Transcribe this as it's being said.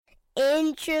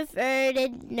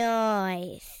introverted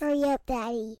noise. Hurry up,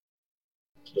 Daddy.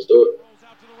 Let's do it. Rolls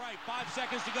out to the right. 5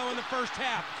 seconds to go in the first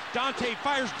half. Dante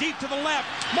fires deep to the left.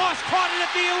 Moss caught it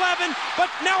at the 11, but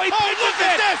now he pitches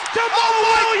it to Mo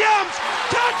Williams.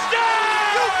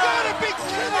 Touchdown! You gotta be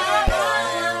kidding me!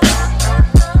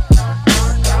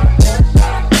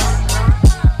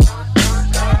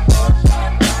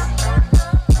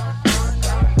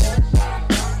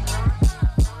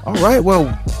 All right,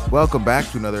 well, welcome back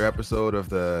to another episode of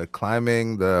the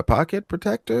Climbing the Pocket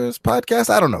Protectors podcast.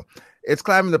 I don't know. It's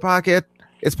Climbing the Pocket.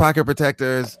 It's Pocket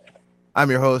Protectors. I'm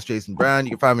your host, Jason Brown.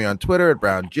 You can find me on Twitter at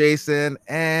BrownJason,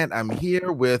 and I'm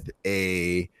here with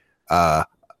a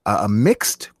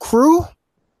mixed crew,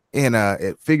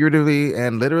 figuratively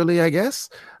and literally, I guess.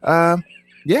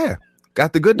 Yeah,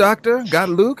 got the good doctor, got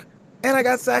Luke, and I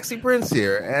got Saxy Prince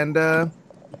here, and we're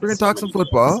gonna talk some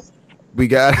football. We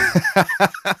got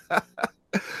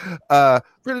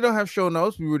really don't have show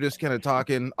notes. We were just kind of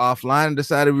talking offline and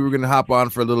decided we were going to hop on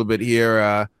for a little bit here,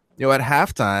 at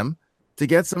halftime to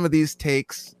get some of these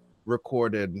takes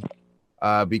recorded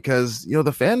because,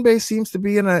 the fan base seems to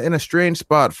be in a strange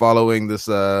spot following this,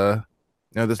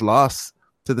 this loss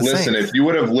to the Saints. Listen, if you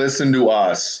would have listened to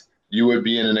us, you would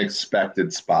be in an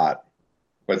expected spot.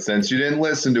 But since you didn't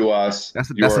listen to us,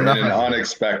 you are in an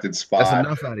unexpected spot. That's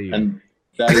enough out of you. And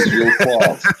that is your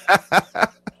fault.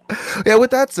 Yeah,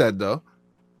 with that said, though,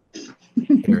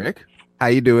 Eric, how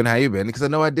you doing? How you been? Because I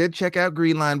know I did check out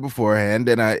Green Line beforehand,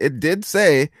 and it did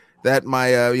say that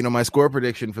my my score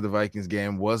prediction for the Vikings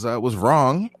game was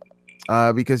wrong,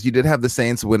 because you did have the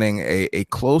Saints winning a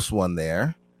close one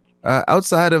there.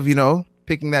 Outside of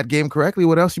picking that game correctly,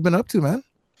 what else you been up to, man?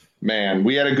 Man,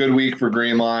 we had a good week for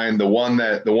Green Line. The one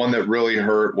that really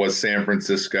hurt was San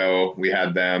Francisco. We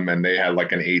had them, and they had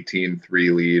like an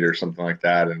 18-3 lead or something like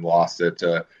that, and lost it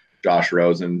to Josh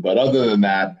Rosen. But other than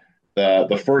that,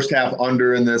 the first half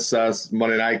under in this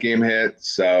Monday night game hit.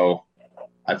 So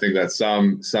I think that's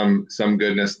some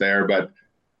goodness there. But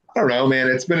I don't know, man.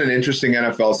 It's been an interesting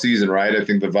NFL season, right? I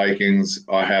think the Vikings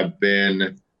have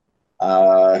been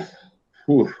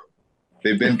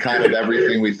they've been kind of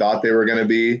everything we thought they were going to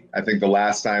be. I think the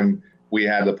last time we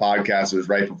had the podcast was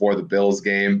right before the Bills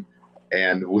game,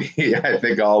 and I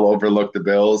think all overlooked the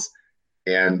Bills.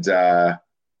 And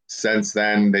since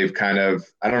then, they've kind of,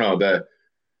 I don't know,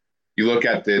 you look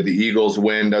at the Eagles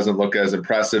win, doesn't look as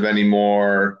impressive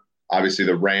anymore. Obviously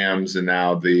the Rams and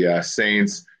now the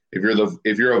Saints. If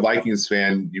you're a Vikings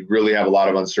fan, you really have a lot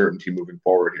of uncertainty moving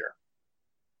forward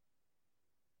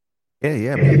here.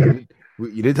 Yeah, man.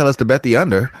 You did tell us to bet the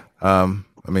under. I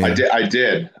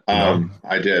did.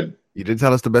 I did. You did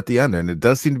tell us to bet the under, and it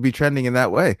does seem to be trending in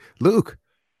that way. Luke,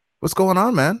 what's going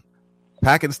on, man?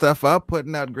 Packing stuff up,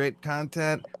 putting out great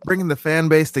content, bringing the fan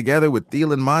base together with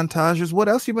Thielen montages. What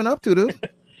else you been up to, dude?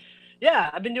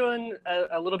 Yeah, I've been doing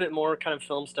a little bit more kind of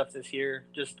film stuff this year,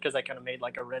 just because I kind of made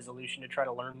like a resolution to try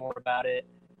to learn more about it.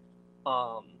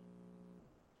 But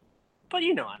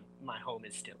my home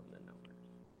is still in the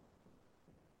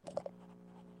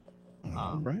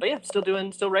numbers. Right. But yeah, still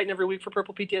writing every week for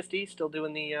Purple PTSD. Still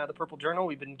doing the Purple Journal.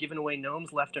 We've been giving away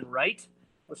gnomes left and right.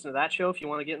 Listen to that show if you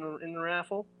want to get in the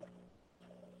raffle.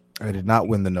 I did not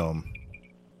win the gnome.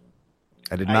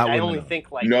 I only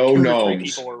think like no 2 or 3 gnomes.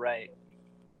 people were right.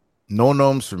 No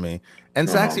gnomes for me. And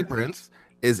Saxy Prince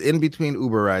is in between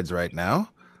Uber rides right now.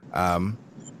 How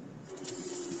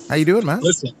you doing, man?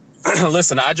 Listen.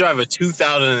 I drive a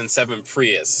 2007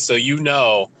 Prius, so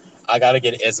I got to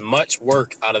get as much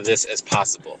work out of this as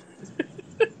possible.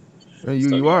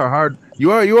 You are a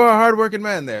hard-working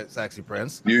man there, Saxy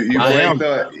Prince.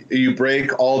 You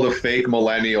break all the fake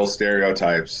millennial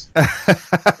stereotypes.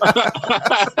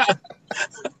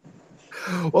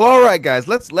 Well, all right, guys,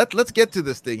 let's get to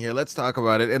this thing here. Let's talk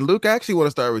about it. And Luke, I actually want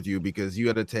to start with you because you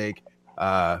had a take.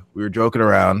 We were joking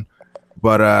around,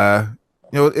 but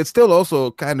it's still also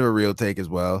kind of a real take as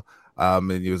well.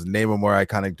 And it was name a more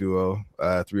iconic duo,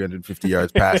 350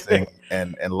 yards passing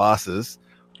and losses.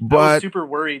 But I was super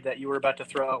worried that you were about to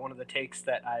throw out one of the takes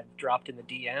that I've dropped in the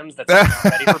DMs that's not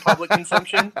ready for public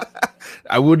consumption.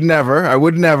 I would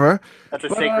never. That's a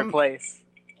sacred place.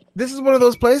 This is one of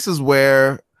those places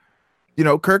where,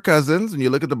 Kirk Cousins, when you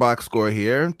look at the box score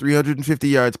here, 350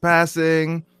 yards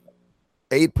passing,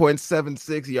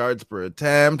 8.76 yards per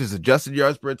attempt, his adjusted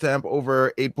yards per attempt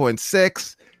over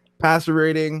 8.6, passer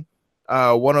rating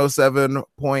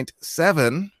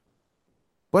 107.7.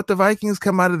 But the Vikings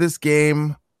come out of this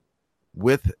game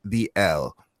with the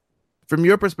L. From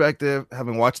your perspective,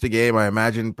 having watched the game, I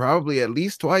imagine probably at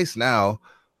least twice now,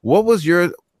 what was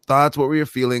your thoughts? What were your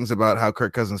feelings about how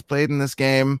Kirk Cousins played in this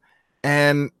game?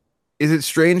 And is it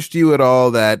strange to you at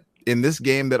all that in this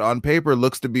game that on paper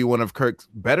looks to be one of Kirk's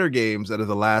better games out of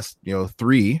the last,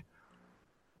 3,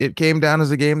 it came down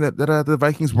as a game that the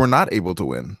Vikings were not able to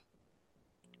win.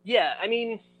 Yeah, I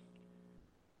mean,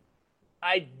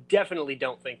 I definitely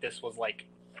don't think this was like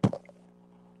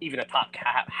even a top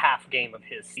half game of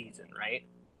his season, right?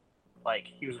 Like,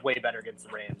 he was way better against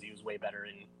the Rams. He was way better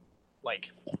in,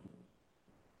 like,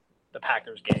 the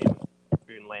Packers game,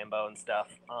 in Lambeau and stuff.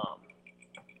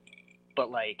 But,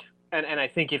 like, and I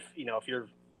think if you're,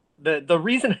 the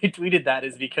reason I tweeted that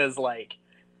is because, like,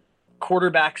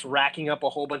 quarterbacks racking up a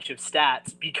whole bunch of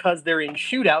stats because they're in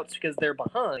shootouts, because they're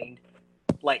behind,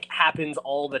 like, happens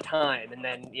all the time. And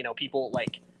then, people,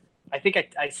 like, I think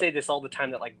I say this all the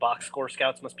time, that, like, box score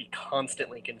scouts must be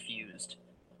constantly confused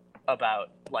about,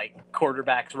 like,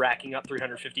 quarterbacks racking up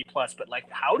 350 plus, but, like,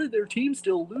 how did their team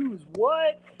still lose?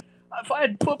 What?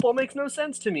 Football makes no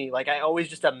sense to me. Like, I always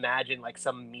just imagine, like,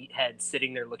 some meathead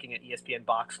sitting there looking at ESPN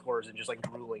box scores and just, like,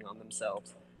 drooling on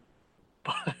themselves.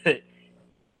 But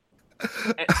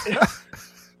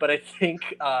I think,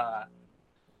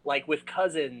 like, with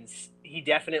Cousins, he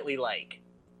definitely, like,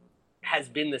 has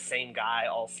been the same guy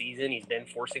all season. He's been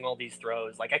forcing all these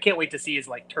throws. Like, I can't wait to see his,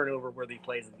 like, turnover-worthy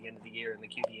plays at the end of the year in the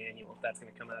QB annual, if that's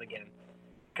going to come out again.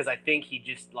 Because I think he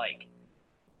just, like,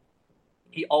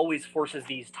 he always forces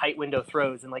these tight window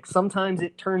throws, and, like, sometimes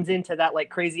it turns into that, like,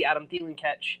 crazy Adam Thielen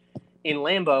catch in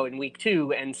Lambeau in week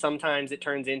 2, and sometimes it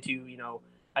turns into,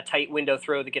 a tight window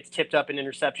throw that gets tipped up and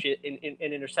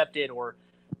intercepted, or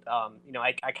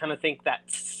I kind of think that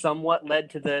somewhat led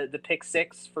to the pick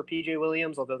 6 for PJ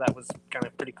Williams, although that was kind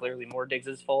of pretty clearly more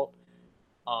Diggs' fault.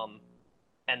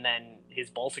 And then his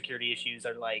ball security issues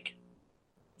are, like,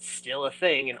 still a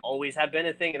thing, and always have been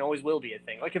a thing, and always will be a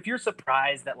thing. Like, if you're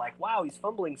surprised that, like, wow, he's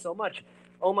fumbling so much,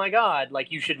 oh my God,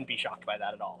 like, you shouldn't be shocked by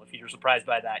that at all. If you're surprised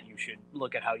by that, you should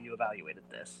look at how you evaluated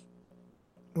this.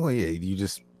 Well, yeah, you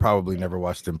just probably never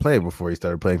watched him play before he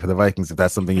started playing for the Vikings, if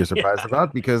that's something you're surprised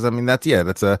about, because, I mean,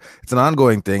 it's an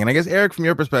ongoing thing. And I guess, Eric, from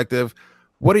your perspective,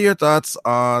 what are your thoughts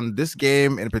on this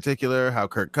game in particular, how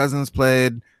Kirk Cousins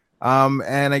played?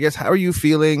 And I guess, how are you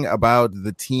feeling about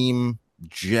the team,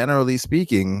 generally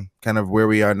speaking, kind of where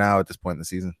we are now at this point in the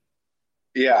season?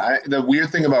 Yeah, the weird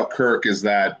thing about Kirk is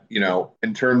that,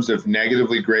 in terms of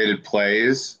negatively graded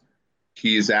plays,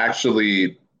 he's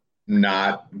actually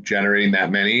not generating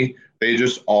that many. They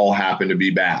just all happen to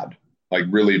be bad, like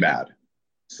really bad.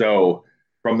 So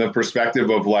from the perspective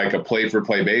of, like, a play for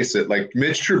play basis, like,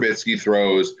 Mitch Trubisky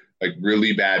throws, like,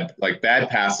 really bad, like, bad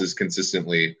passes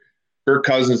consistently. Kirk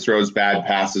Cousins throws bad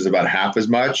passes about half as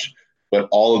much, but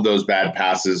all of those bad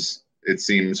passes, it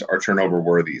seems, are turnover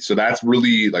worthy. So that's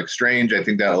really, like, strange. I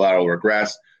think that a lot will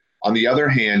regress. On the other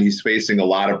hand, he's facing a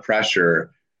lot of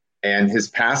pressure. And his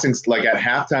passing, like, at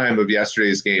halftime of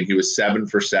yesterday's game, he was 7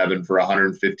 for 7 for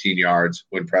 115 yards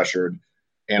when pressured.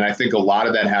 And I think a lot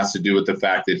of that has to do with the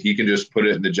fact that he can just put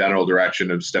it in the general direction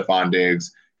of Stephon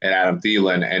Diggs and Adam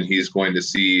Thielen, and he's going to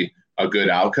see a good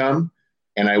outcome.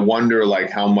 And I wonder, like,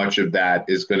 how much of that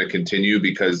is going to continue,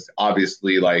 because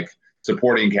obviously, like,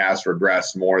 supporting cast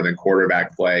regressed more than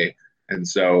quarterback play. And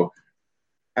so,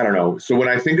 I don't know. So when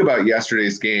I think about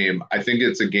yesterday's game, I think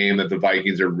it's a game that the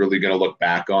Vikings are really going to look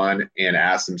back on and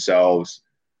ask themselves,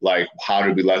 like, how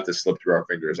did we let this slip through our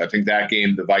fingers? I think that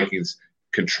game, the Vikings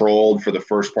controlled for the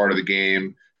first part of the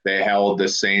game. They held the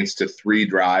Saints to 3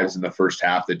 drives in the first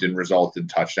half that didn't result in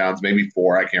touchdowns, maybe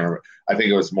 4. I can't remember. I think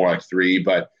it was more like 3,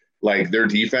 but, like, their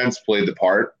defense played the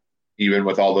part, even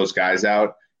with all those guys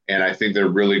out. And I think they're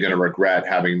really going to regret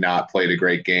having not played a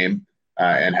great game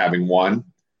and having won.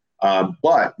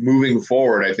 But moving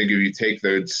forward, I think if you take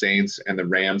the Saints and the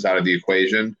Rams out of the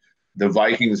equation, the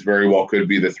Vikings very well could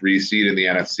be the 3 seed in the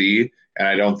NFC. And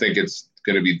I don't think it's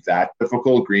going to be that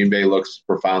difficult. Green Bay looks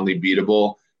profoundly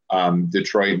beatable.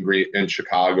 Detroit and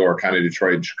Chicago are kind of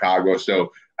Detroit and Chicago.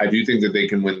 So I do think that they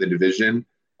can win the division.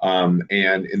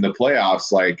 And in the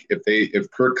playoffs, like,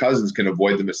 if Kirk Cousins can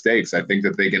avoid the mistakes, I think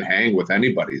that they can hang with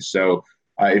anybody. So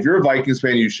if you're a Vikings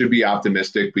fan, you should be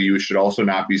optimistic, but you should also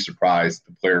not be surprised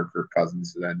the player Kirk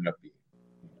Cousins has ended up being.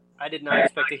 I did not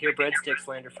expect to hear breadstick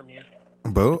slander from you.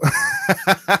 Boo.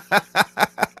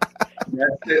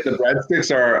 The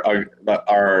breadsticks are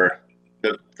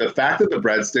the fact that the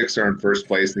breadsticks are in first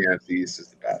place in the NFC East is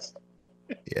the best.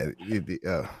 Yeah,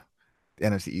 the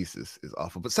NFC East is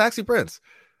awful. But Saxy Prince,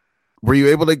 were you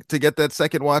able to get that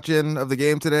second watch in of the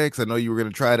game today? Because I know you were going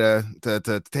to try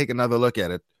to take another look at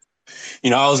it.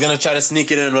 I was going to try to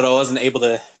sneak it in, but I wasn't able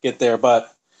to get there.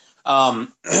 But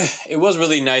it was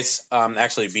really nice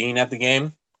actually being at the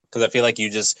game, because I feel like you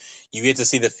get to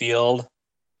see the field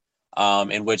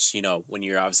in which, when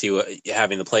you're obviously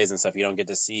having the plays and stuff, you don't get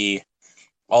to see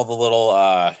all the little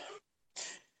I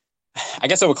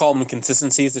guess I would call them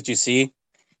inconsistencies that you see.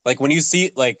 Like when you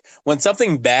see, like when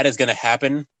something bad is going to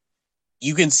happen,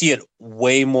 you can see it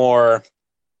way more.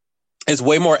 It's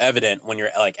way more evident when you're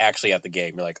like actually at the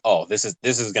game. You're like, oh, this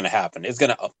is going to happen. It's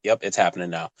going to, oh, yep, it's happening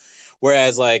now.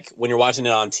 Whereas like when you're watching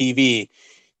it on TV,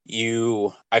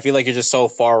 I feel like you're just so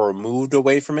far removed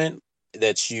away from it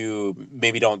that you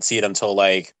maybe don't see it until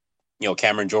like,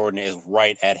 Cameron Jordan is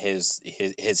right at his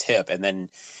hip, and then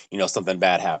something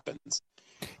bad happens.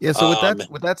 Yeah. So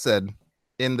with that said,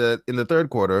 in the third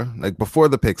quarter, like before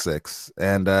the pick six,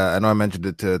 and I know I mentioned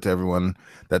it to everyone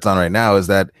that's on right now, is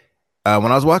that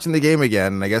when I was watching the game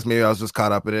again, and I guess maybe I was just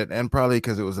caught up in it, and probably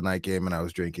because it was a night game and I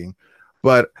was drinking,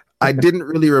 but I didn't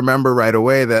really remember right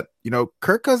away that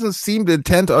Kirk Cousins seemed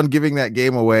intent on giving that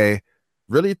game away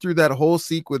really through that whole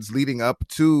sequence leading up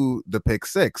to the pick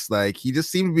six. Like he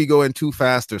just seemed to be going too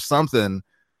fast or something.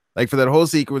 Like for that whole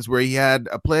sequence where he had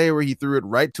a play where he threw it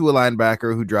right to a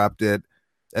linebacker who dropped it,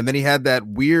 and then he had that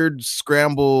weird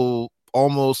scramble,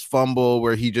 almost fumble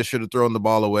where he just should have thrown the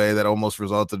ball away that almost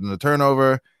resulted in a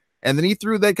turnover. And then he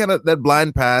threw that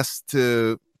blind pass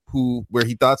to where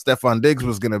he thought Stephon Diggs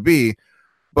was going to be.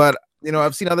 But,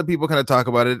 I've seen other people kind of talk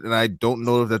about it, and I don't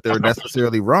know that they're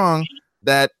necessarily wrong,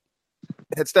 that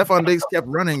had Stephon Diggs kept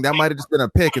running, that might have just been a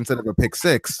pick instead of a pick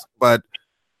six. But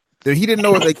he didn't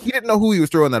know who he was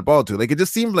throwing that ball to. Like, it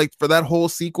just seemed like for that whole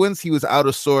sequence, he was out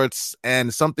of sorts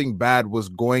and something bad was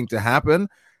going to happen.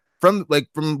 From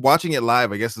watching it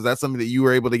live, I guess, is that something that you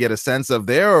were able to get a sense of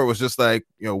there, or was just like,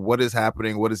 what is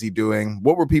happening? What is he doing?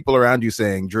 What were people around you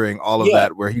saying during all of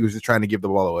that where he was just trying to give the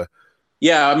ball away?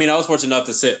 Yeah, I mean, I was fortunate enough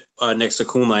to sit next to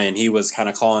Kuma, and he was kind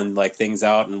of calling like things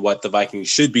out and what the Vikings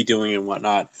should be doing and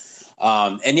whatnot.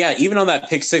 And yeah, even on that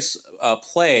pick six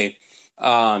play,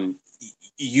 I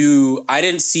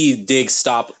didn't see Diggs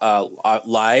stop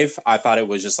live. I thought it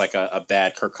was just like a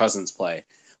bad Kirk Cousins play,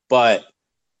 but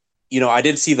I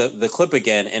did see the clip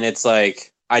again, and it's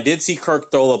like I did see Kirk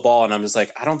throw the ball, and I'm just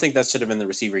like, I don't think that should have been the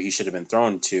receiver he should have been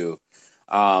thrown to.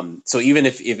 So even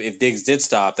if Diggs did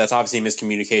stop, that's obviously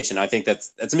miscommunication. I think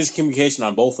that's a miscommunication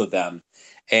on both of them.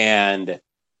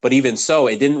 But even so,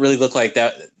 it didn't really look like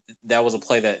that was a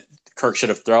play that Kirk should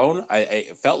have thrown.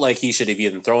 I felt like he should have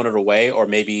either thrown it away, or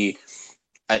maybe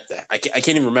I can't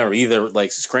even remember, either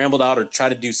like scrambled out or try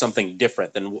to do something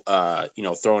different than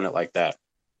throwing it like that.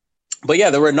 But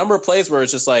yeah, there were a number of plays where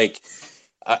it's just like,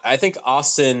 I think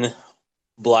Austin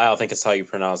Blau, I think it's how you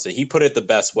pronounce it, he put it the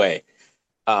best way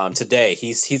today.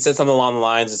 He said something along the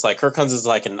lines, it's like Kirk Cousins is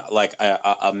like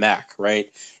a Mac,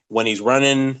 right? When he's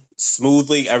running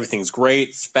smoothly, everything's great,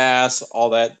 it's fast,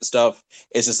 all that stuff.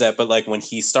 It's just that, but like when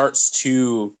things start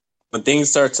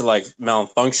to like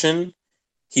malfunction,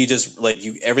 he just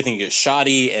everything gets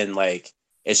shoddy and like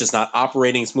it's just not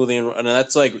operating smoothly, and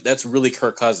that's really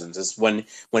Kirk Cousins. It's when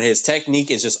his technique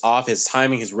is just off, his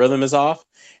timing, his rhythm is off.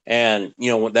 And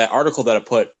that article that I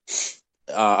put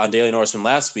on Daily Norseman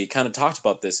last week kind of talked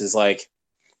about this. Is like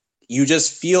you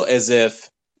just feel as if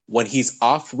when he's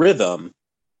off rhythm,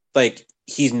 like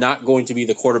he's not going to be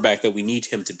the quarterback that we need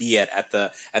him to be at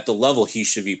the level he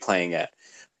should be playing at.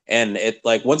 And it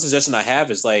like one suggestion I have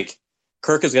is like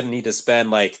Kirk is going to need to spend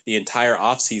like the entire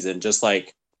offseason just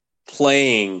like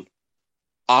playing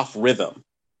off rhythm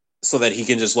so that he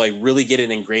can just like really get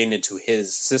it ingrained into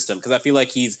his system. Because I feel like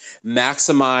he's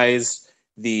maximized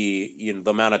the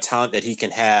amount of talent that he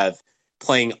can have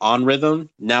playing on rhythm.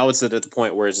 Now it's at the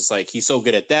point where it's just like he's so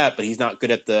good at that, but he's not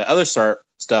good at the other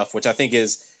stuff, which I think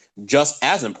is just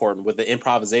as important with the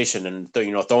improvisation and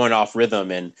throwing off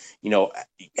rhythm and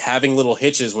having little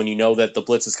hitches when that the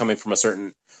blitz is coming from a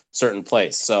certain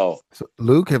place. So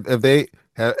Luke,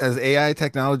 has AI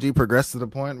technology progressed to the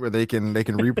point where they can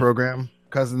reprogram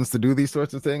Cousins to do these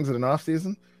sorts of things in an off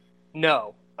season?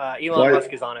 No, Elon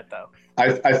Musk is on it though.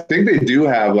 I think they do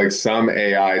have like some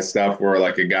AI stuff where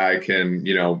like a guy can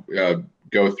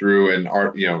go through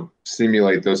and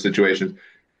simulate those situations.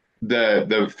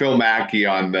 The Phil Mackey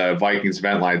on the Vikings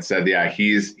event line said, yeah,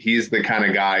 he's the kind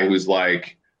of guy who's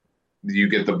like, you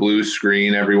get the blue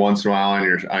screen every once in a while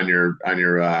on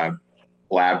your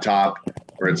laptop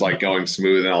where it's like going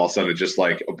smooth and all of a sudden it just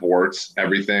like aborts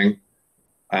everything,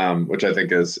 which I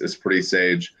think is pretty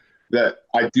sage. That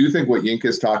I do think what Yink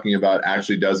is talking about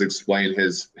actually does explain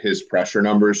his pressure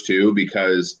numbers too,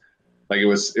 because like it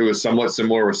was somewhat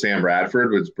similar with Sam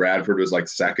Bradford, which Bradford was like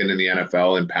second in the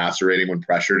NFL in passer rating when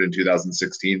pressured in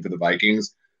 2016 for the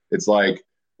Vikings. It's like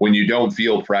when you don't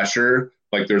feel pressure,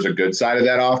 like there's a good side of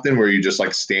that often where you just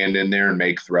like stand in there and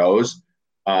make throws,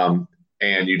 and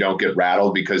you don't get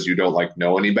rattled because you don't like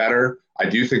know any better. I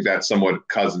do think that's somewhat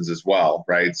Cousins as well,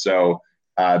 right? So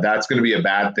that's going to be a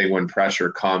bad thing when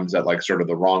pressure comes at like sort of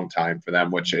the wrong time for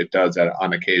them, which it does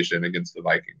on occasion against the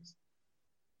Vikings.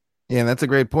 Yeah, and that's a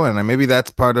great point. And maybe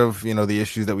that's part of, the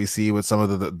issues that we see with some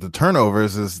of the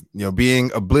turnovers is,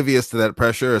 being oblivious to that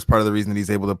pressure is part of the reason that he's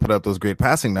able to put up those great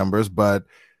passing numbers. But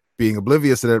being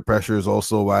oblivious to that pressure is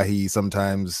also why he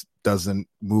sometimes doesn't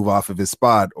move off of his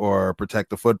spot or protect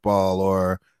the football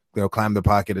or, climb the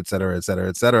pocket, et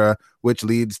cetera, which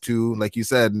leads to, like you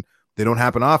said, they don't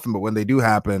happen often, but when they do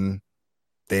happen,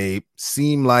 they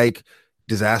seem like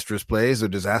disastrous plays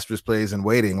in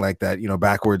waiting, like that,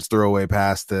 backwards throwaway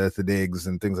pass to Diggs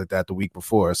and things like that the week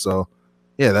before. So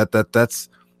yeah, that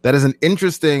is an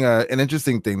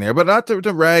interesting thing there, but not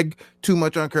to rag too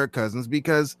much on Kirk Cousins,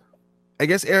 because I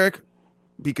guess, Eric,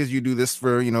 because you do this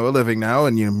for, a living now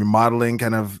and you're modeling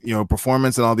kind of,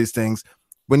 performance and all these things.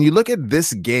 When you look at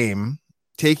this game,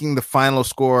 taking the final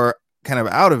score kind of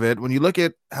out of it, when you look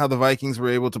at how the Vikings were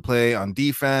able to play on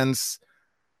defense,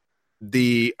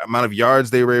 the amount of yards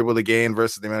they were able to gain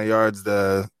versus the amount of yards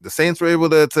the Saints were able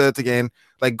to gain,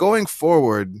 like going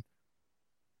forward,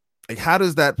 like how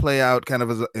does that play out kind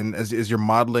of as you're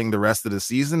modeling the rest of the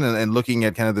season and looking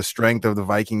at kind of the strength of the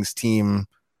Vikings team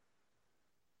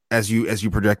as you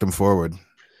project them forward?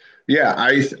 Yeah,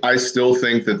 I still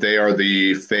think that they are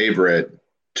the favorite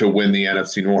to win the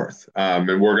NFC North. And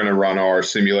we're going to run our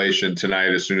simulation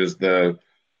tonight as soon as the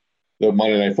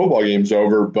Monday Night Football game's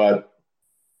over. But,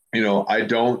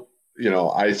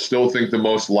 I still think the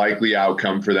most likely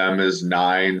outcome for them is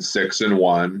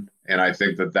 9-6-1. And I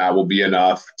think that will be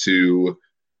enough to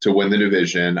win the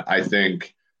division. I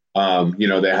think,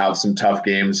 they have some tough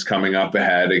games coming up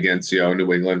ahead against,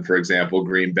 New England, for example,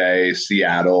 Green Bay,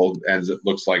 Seattle, and it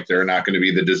looks like they're not going to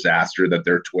be the disaster that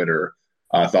their Twitter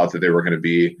thought that they were going to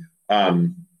be.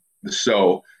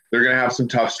 So they're going to have some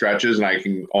tough stretches, and I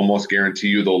can almost guarantee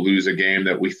you they'll lose a game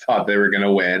that we thought they were going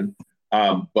to win.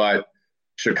 But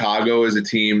Chicago is a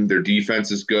team, their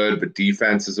defense is good, but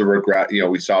defense is a regret.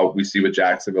 We see with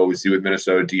Jacksonville, we see with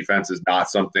Minnesota, defense is not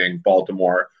something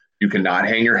Baltimore you cannot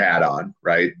hang your hat on,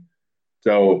 right?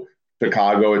 So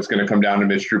Chicago, it's going to come down to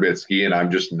Mitch Trubisky, and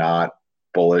I'm just not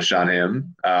bullish on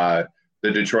him. The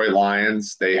Detroit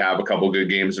Lions, they have a couple good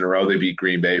games in a row. They beat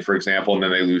Green Bay, for example, and then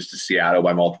they lose to Seattle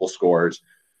by multiple scores.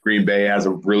 Green Bay has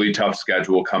a really tough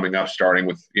schedule coming up, starting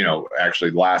with, actually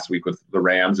last week with the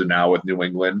Rams and now with New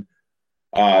England.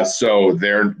 So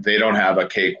they don't have a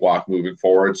cakewalk moving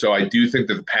forward. So I do think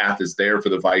that the path is there for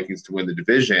the Vikings to win the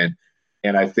division.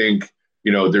 And I think,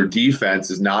 their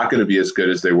defense is not going to be as good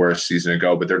as they were a season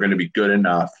ago, but they're going to be good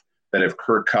enough that if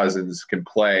Kirk Cousins can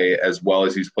play as well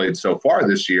as he's played so far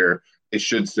this year, it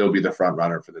should still be the front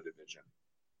runner for the division.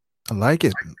 I like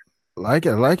it,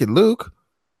 Luke.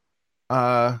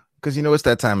 Because it's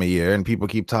that time of year and people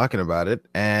keep talking about it.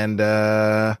 And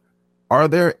are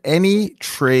there any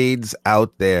trades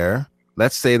out there?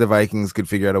 Let's say the Vikings could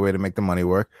figure out a way to make the money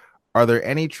work. Are there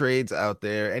any trades out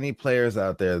there, any players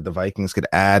out there that the Vikings could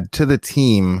add to the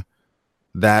team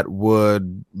that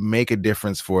would make a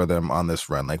difference for them on this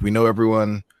run? Like, we know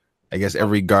everyone, I guess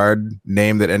every guard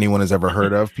name that anyone has ever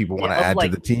heard of, people want to add to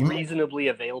the team. Reasonably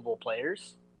available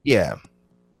players? Yeah.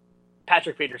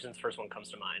 Patrick Peterson's first one comes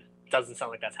to mind. Doesn't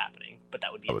sound like that's happening, but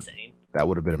that would be insane. That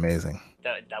would have been amazing.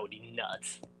 That would be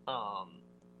nuts. God,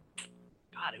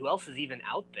 who else is even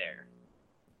out there?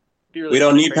 We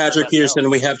don't need Patrick Peterson.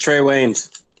 We have Trey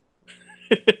Waynes.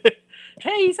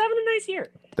 Hey, he's having a nice year.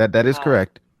 That is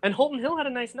correct. And Holton Hill had a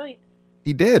nice night.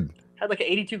 He did. Had like an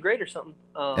 82 grade or something.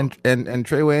 And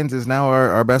Trey Waynes is now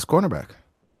our best cornerback,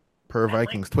 per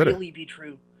Vikings Twitter. Really be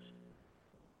true.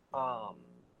 God,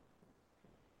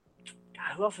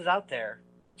 who else is out there?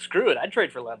 Screw it. I'd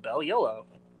trade for Lev Bell. YOLO.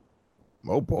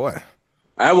 Oh boy,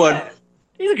 I would. Yeah.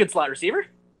 He's a good slot receiver.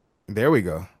 There we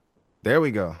go.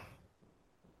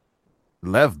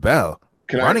 Lev Bell.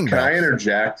 Can I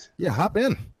interject? Yeah, hop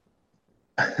in.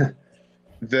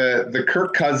 The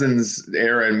Kirk Cousins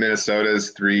era in Minnesota is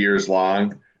 3 years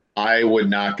long. I would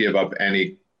not give up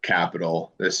any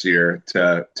capital this year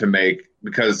to make,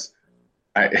 because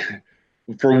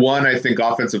for one, I think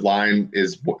offensive line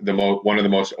is one of the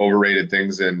most overrated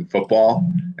things in football,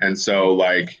 and so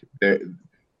like they're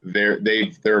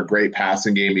a great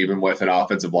passing game even with an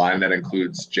offensive line that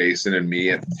includes Jason and me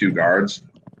at two guards.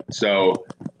 So,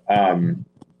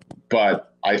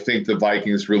 but I think the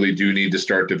Vikings really do need to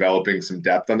start developing some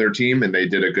depth on their team, and they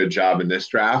did a good job in this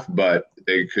draft, but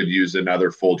they could use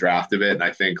another full draft of it. And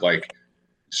I think like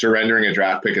surrendering a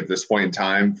draft pick at this point in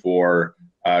time for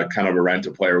kind of a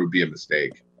rental player would be a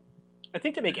mistake. I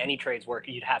think to make any trades work,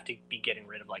 you'd have to be getting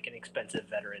rid of like an expensive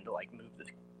veteran to like move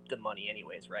the money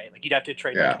anyways, right? Like you'd have to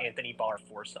trade like Anthony Barr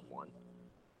for someone.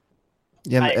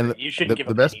 Yeah, and you shouldn't give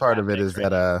the up best any part draft of it picks is right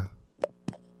that now.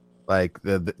 like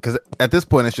because at this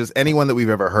point it's just anyone that we've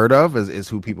ever heard of is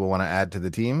who people want to add to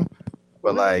the team.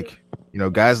 But like,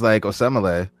 guys like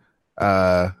Osemele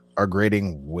are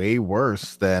grading way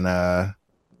worse than our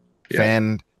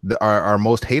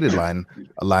most hated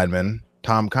lineman,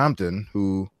 Tom Compton,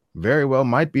 who very well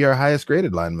might be our highest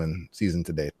graded lineman season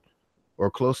to date,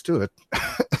 or close to it.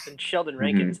 And Sheldon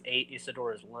Rankins ate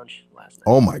Isidora's lunch last night.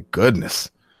 Oh my goodness.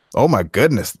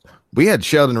 We had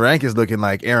Sheldon Rankins looking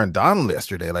like Aaron Donald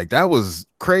yesterday. Like that was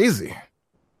crazy.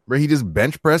 Where he just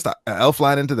bench pressed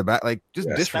Elfline into the back, like just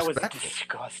disrespectful. That was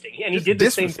disgusting. And he did the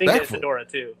same thing to Isadora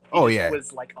too. He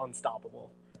was like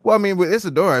unstoppable. Well, I mean, with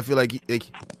Isadora, I feel like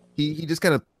he just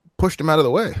kind of pushed him out of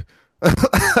the way.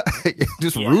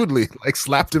 Just rudely like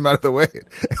slapped him out of the way.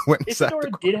 Isadora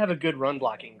did have a good run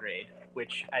blocking grade,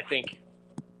 which I think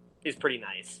is pretty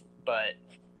nice, but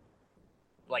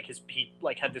like he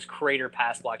had this crater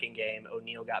pass blocking game.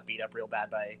 O'Neal got beat up real bad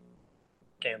by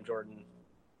Cam Jordan.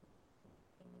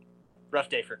 Rough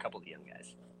day for a couple of the young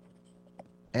guys.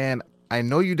 And I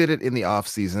know you did it in the off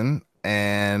season,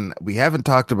 and we haven't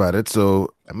talked about it,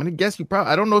 so I'm gonna guess you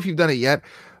probably. I don't know if you've done it yet,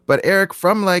 but Eric,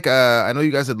 from like I know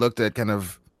you guys had looked at kind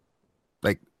of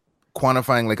like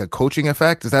quantifying like a coaching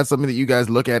effect. Is that something that you guys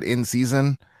look at in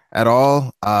season at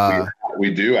all?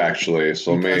 We do actually.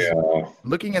 So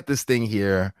looking at this thing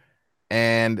here,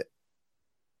 and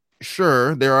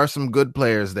sure, there are some good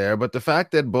players there, but the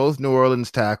fact that both New Orleans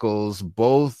tackles,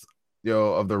 both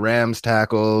of the Rams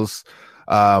tackles,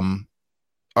 are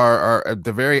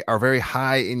very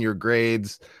high in your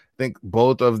grades. I think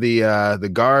both of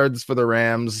the guards for the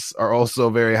Rams are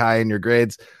also very high in your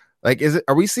grades. Like,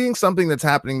 are we seeing something that's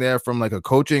happening there from like a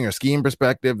coaching or scheme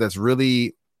perspective that's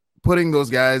really putting those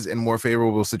guys in more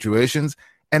favorable situations?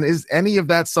 And is any of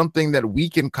that something that we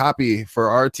can copy for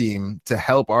our team to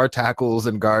help our tackles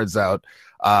and guards out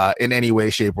in any way,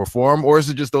 shape, or form? Or is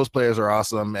it just those players are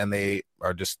awesome and they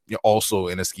are just also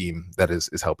in a scheme that is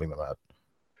helping them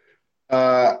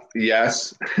out?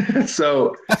 Yes.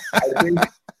 So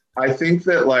I think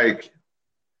that like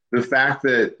the fact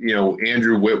that,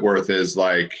 Andrew Whitworth is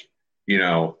like,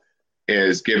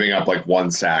 is giving up like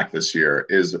 1 sack this year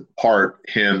is part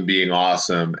him being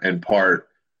awesome and part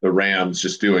the Rams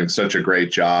just doing such a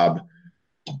great job.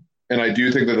 And I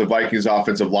do think that the Vikings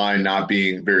offensive line not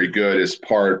being very good is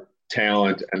part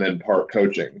talent and then part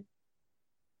coaching.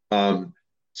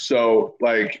 So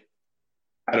like,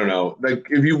 I don't know, like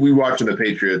if we watching the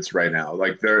Patriots right now,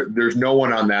 like there's no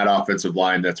one on that offensive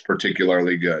line that's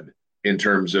particularly good in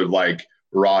terms of like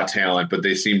raw talent, but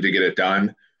they seem to get it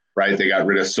done, right? They got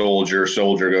rid of Soldier.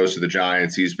 Soldier goes to the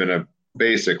Giants. He's been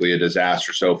basically a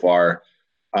disaster so far.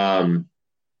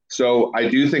 So I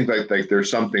do think like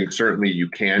there's something certainly you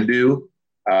can do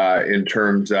in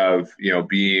terms of,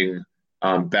 being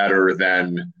better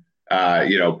than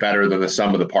the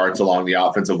sum of the parts along the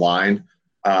offensive line.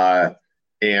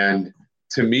 And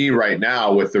to me right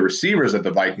now with the receivers that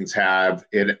the Vikings have,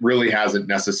 it really hasn't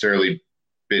necessarily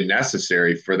been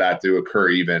necessary for that to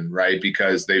occur even, right?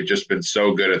 Because they've just been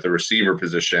so good at the receiver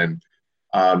position.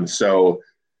 So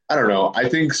I don't know. I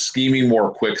think scheming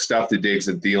more quick stuff to Diggs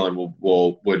and Thielen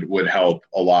would help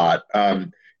a lot.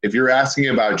 If you're asking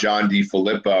about John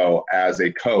DeFilippo as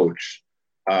a coach,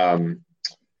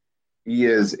 he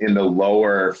is in the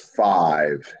lower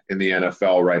 5 in the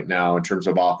NFL right now in terms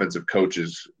of offensive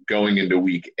coaches going into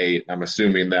week 8. I'm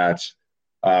assuming that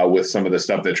with some of the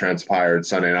stuff that transpired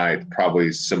Sunday night,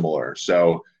 probably similar.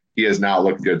 So he has not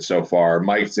looked good so far.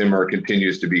 Mike Zimmer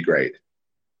continues to be great.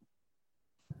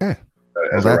 Okay.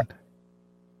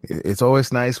 It's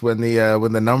always nice when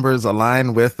the numbers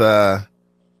align with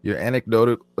your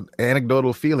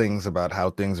anecdotal feelings about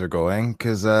how things are going.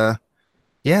 Because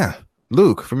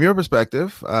Luke, from your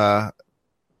perspective,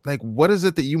 like what is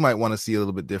it that you might want to see a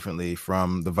little bit differently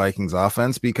from the Vikings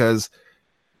offense? Because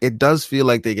it does feel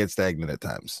like they get stagnant at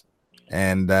times,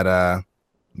 and that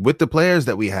with the players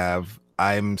that we have,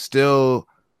 I'm not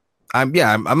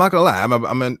gonna lie,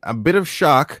 I'm a bit of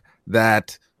shock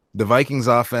that the Vikings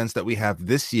offense that we have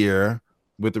this year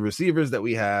with the receivers that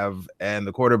we have and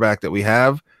the quarterback that we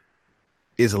have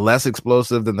is less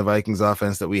explosive than the Vikings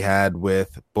offense that we had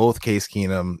with both Case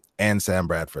Keenum and Sam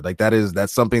Bradford. Like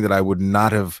that's something that I would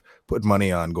not have put money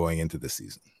on going into this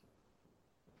season.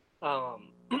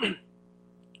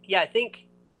 Yeah, I think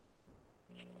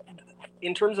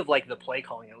in terms of like the play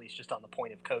calling, at least just on the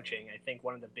point of coaching, I think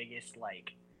one of the biggest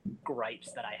like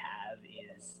gripes that I have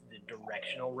is the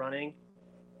directional running.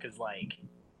 Because, like,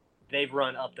 they've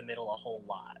run up the middle a whole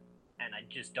lot, and I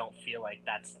just don't feel like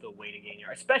that's the way to gain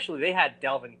yards. Especially, they had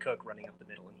Dalvin Cook running up the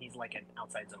middle, and he's like an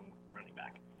outside zone running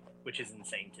back. which is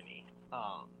insane to me.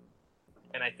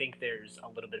 And I think there's a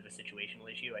little bit of a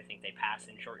situational issue. I think they pass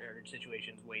in short yardage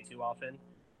situations way too often,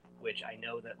 which I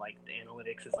know that like the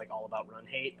analytics is like all about run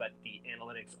hate, but the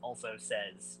analytics also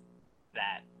says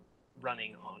that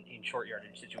running in short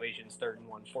yardage situations, 3rd and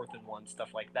 1, 4th and 1,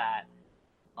 stuff like that,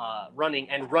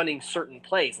 running certain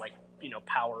plays like,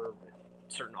 power,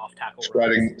 certain off tackle,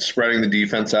 spreading the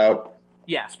defense out.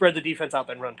 Yeah, spread the defense out,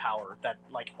 then run power. That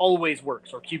like always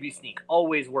works, or QB sneak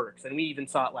always works. And we even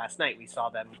saw it last night. We saw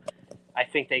them. I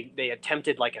think they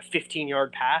attempted like a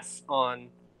 15-yard pass on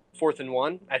 4th and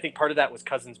 1. I think part of that was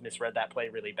Cousins misread that play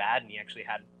really bad, and he actually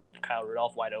had Kyle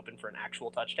Rudolph wide open for an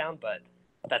actual touchdown. But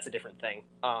that's a different thing.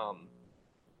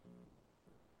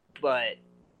 But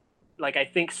like I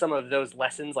think some of those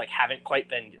lessons like haven't quite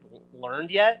been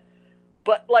learned yet.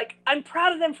 But like I'm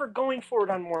proud of them for going forward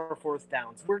on more 4th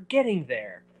downs. We're getting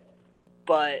there,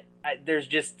 but there's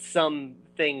just some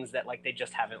things that like they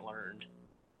just haven't learned.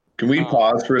 Can we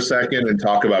pause for a second and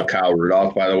talk about Kyle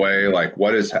Rudolph, by the way? Like,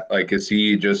 is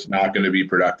he just not going to be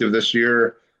productive this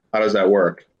year? How does that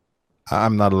work?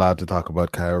 I'm not allowed to talk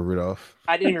about Kyle Rudolph.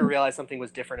 I didn't even realize something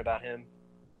was different about him.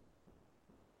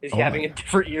 Is he having a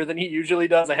different year than he usually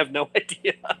does? I have no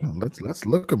idea. Let's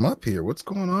look him up here. What's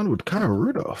going on with Kyle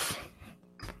Rudolph?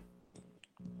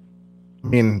 I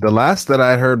mean, the last that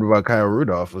I heard about Kyle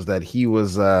Rudolph was that he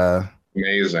was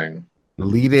amazing.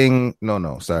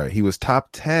 He was top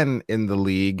 10 in the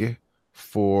league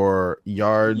for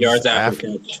yards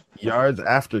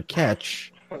after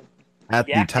catch at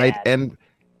the tight end.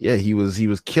 Yeah, he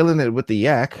was killing it with the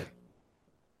yak.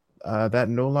 That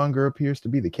no longer appears to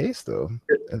be the case, though.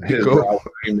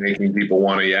 Making people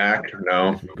want to yak?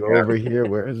 No. Go over here.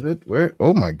 Where is it? Where?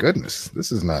 Oh my goodness,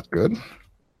 this is not good. Is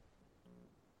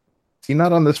he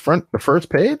not on the first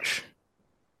page?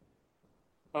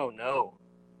 Oh no.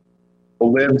 The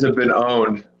libs have been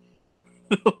owned.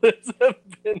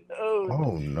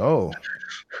 Oh no.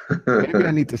 Maybe I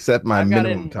need to set my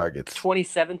minimum targets.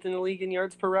 27th in the league in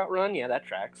yards per route run. Yeah, that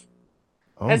tracks.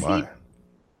 Oh my.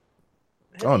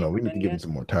 Oh no, we need to give him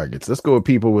some more targets. Let's go with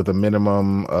people with a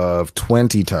minimum of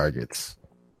 20 targets.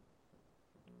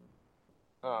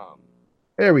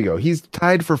 There we go. He's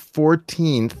tied for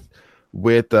 14th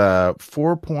with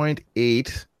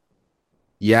 4.8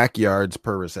 yak yards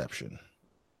per reception.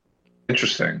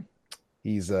 Interesting.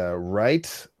 He's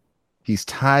right. He's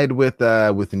tied with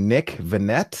Nick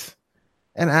Vannett,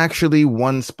 and actually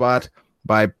one spot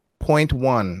by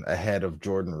 0.1 ahead of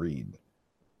Jordan Reed.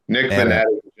 Nick Vannett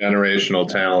is a generational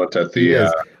talent at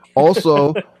the.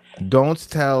 Also, don't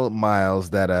tell Miles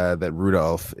that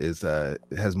Rudolph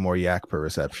has more yak per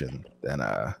reception than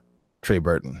Trey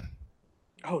Burton.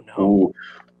 Oh no. Ooh.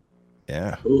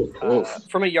 Yeah.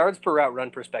 From a yards per route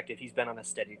run perspective, he's been on a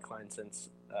steady decline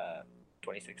since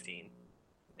 2016.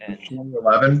 And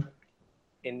 2011.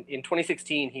 In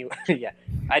 2016,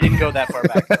 I didn't go that far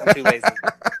back. I'm too lazy.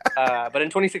 But in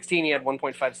 2016, he had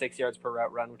 1.56 yards per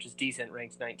route run, which is decent,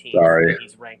 ranked 19th. Sorry.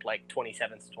 He's ranked like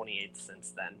 27th, 28th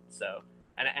since then. So,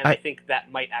 and I think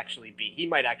that might actually be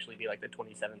like the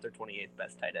 27th or 28th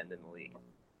best tight end in the league.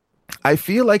 I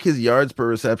feel like his yards per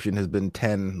reception has been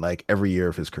 10 like every year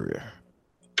of his career.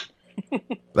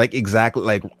 Like exactly,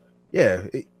 like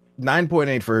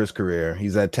 9.8 for his career.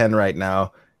 He's at 10 right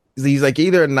now. He's like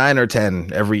either 9 or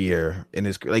 10 every year in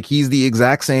his, like he's the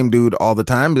exact same dude all the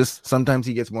time. Just sometimes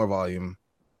he gets more volume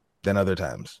than other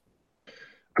times.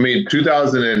 I mean,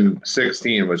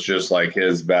 2016 was just like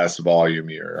his best volume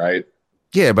year, right?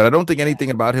 Yeah, but I don't think anything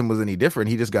about him was any different.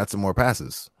 He just got some more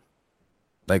passes.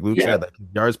 Like Luke said, like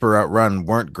yards per route run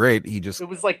weren't great. It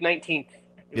was like 19th.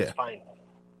 It was fine.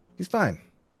 He's fine.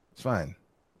 It's fine.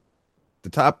 The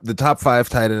top 5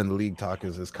 tight end in the league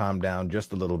talkers has calmed down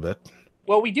just a little bit.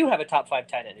 Well, we do have a top 5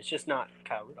 tight end. It's just not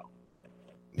Kyle Rudolph.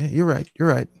 Yeah, you're right. You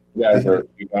guys are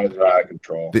out of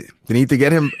control. They need to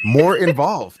get him more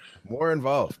involved.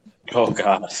 Oh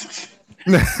God.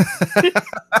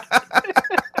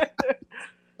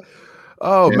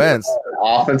 Oh man.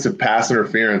 Offensive pass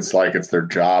interference like it's their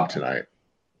job tonight.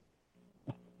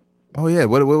 Oh yeah.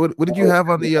 What did you have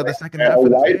on the second half? A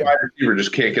wide receiver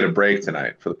just can't get a break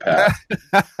tonight for the pass.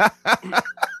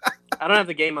 I don't have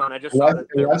the game on. I just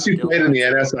unless you played in the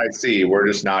NSIC, we're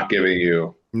just not giving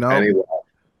you any love.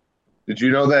 Did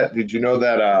you know that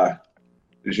Thielen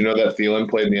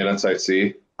played in the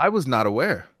NSIC? I was not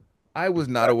aware.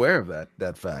 Of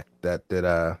that fact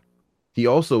that he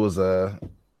also was an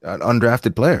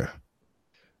undrafted player.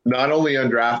 Not only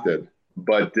undrafted,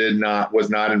 but was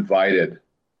not invited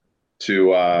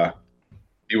to.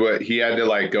 He had to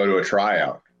like go to a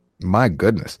tryout. My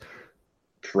goodness.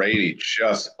 Brady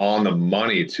just on the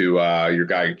money to your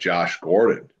guy Josh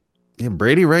Gordon. Yeah,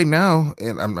 Brady right now,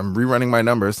 and I'm rerunning my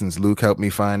numbers since Luke helped me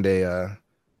find a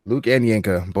Luke and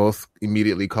Yinka both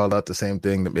immediately called out the same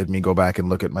thing that made me go back and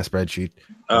look at my spreadsheet.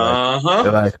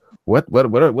 They're like,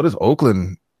 what is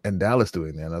Oakland and Dallas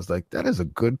doing there? And I was like, that is a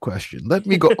good question. Let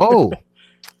me go. Oh,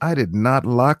 I did not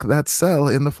lock that cell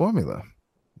in the formula.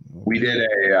 We did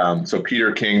so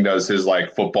Peter King does his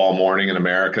like football morning in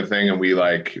America thing, and we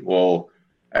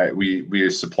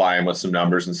supply him with some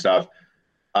numbers and stuff.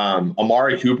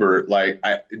 Amari Cooper,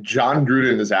 John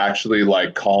Gruden is actually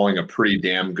like calling a pretty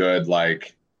damn good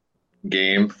like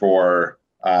game for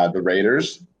the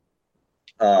Raiders.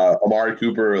 Amari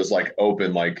Cooper was like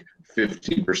open like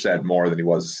 15% more than he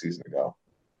was a season ago.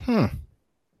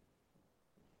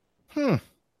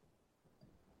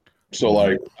 So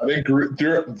like I think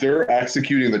they're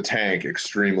executing the tank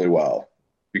extremely well,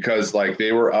 because like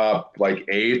they were up like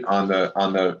 8 on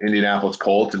the Indianapolis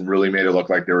Colts and really made it look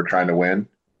like they were trying to win,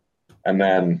 and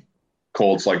then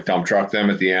Colts like dump trucked them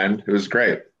at the end. It was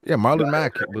great. Yeah, Marlon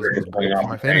Mack was playing off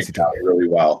my fantasy team really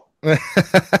well.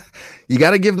 You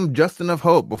got to give them just enough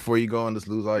hope before you go and just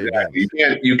lose all your games.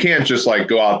 You can't just like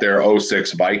go out there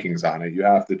 0-6 Vikings on it. You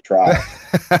have to try.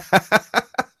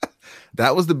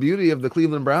 That was the beauty of the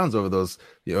Cleveland Browns over those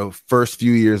first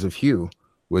few years of Hugh,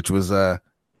 which was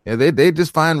they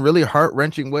just find really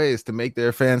heart-wrenching ways to make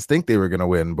their fans think they were going to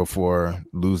win before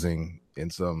losing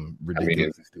in some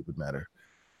ridiculously stupid manner.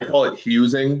 I call it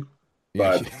Hughesing,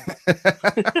 but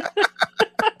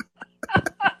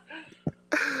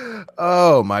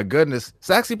oh my goodness.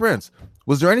 Saxy Prince,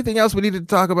 was there anything else we needed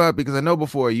to talk about? Because I know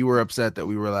before you were upset that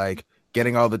we were like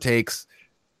getting all the takes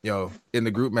in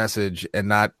the group message and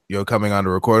not coming on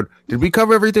to record. Did we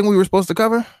cover everything we were supposed to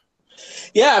cover?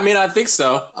 Yeah, I mean, I think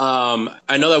so.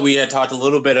 I know that we had talked a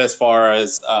little bit as far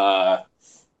as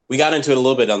we got into it a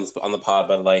little bit on the pod,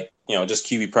 but like just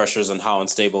QB pressures and how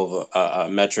unstable a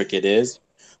metric it is,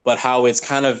 but how it's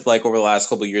kind of like over the last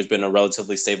couple of years been a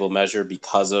relatively stable measure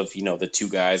because of the two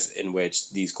guys in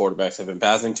which these quarterbacks have been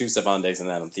passing to, Stephon Diggs and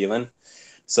Adam Thielen.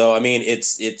 So I mean,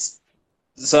 it's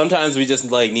sometimes we just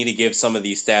like need to give some of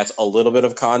these stats a little bit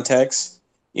of context,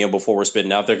 before we're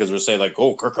spitting out there, because we're saying like,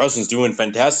 oh, Kirk Cousins doing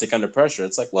fantastic under pressure.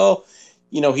 It's like, well,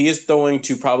 he is throwing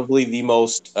to probably the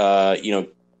most,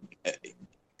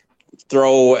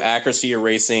 throw accuracy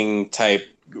erasing type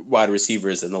wide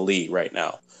receivers in the league right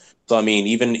now. So, I mean,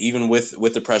 even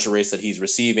with the pressure rates that he's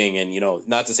receiving, and,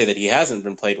 not to say that he hasn't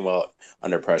been playing well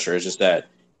under pressure, it's just that,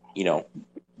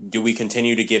 do we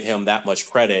continue to give him that much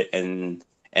credit and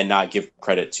not give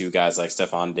credit to guys like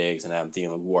Stephon Diggs and Adam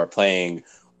Thielen, who are playing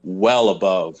well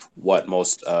above what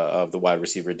most of the wide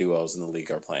receiver duos in the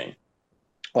league are playing?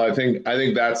 Well, I think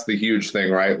that's the huge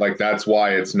thing, right? Like that's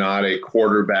why it's not a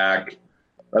quarterback.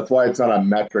 That's why it's not a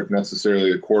metric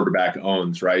necessarily the quarterback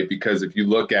owns, right? Because if you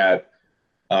look at,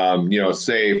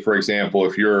 say for example,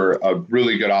 if you're a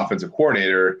really good offensive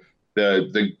coordinator,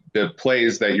 the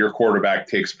plays that your quarterback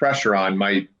takes pressure on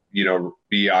might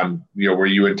be on where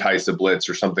you entice a blitz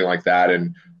or something like that,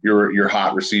 and your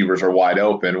hot receivers are wide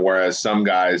open. Whereas some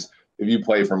guys, if you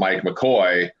play for Mike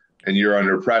McCoy and you're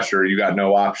under pressure, you got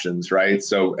no options, right?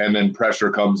 So, and then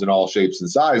pressure comes in all shapes and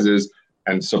sizes,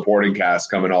 and supporting casts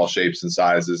come in all shapes and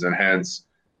sizes, and hence,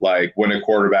 like when a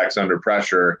quarterback's under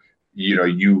pressure,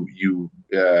 you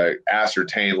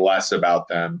ascertain less about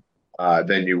them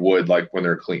than you would like when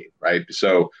they're clean, right?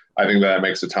 So I think that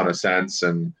makes a ton of sense,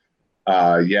 and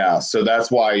so that's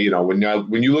why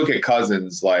when you look at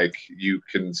Cousins, like you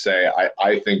can say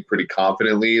I think pretty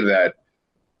confidently that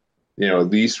at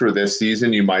least for this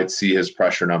season you might see his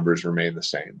pressure numbers remain the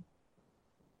same.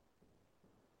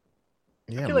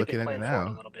 Yeah, I'm looking at it now.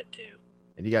 A little bit too.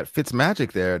 And you got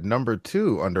Fitzmagic there, number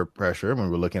 2 under pressure when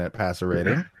we're looking at passer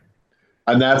rating.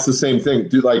 And that's the same thing,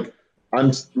 dude. Like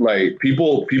I'm like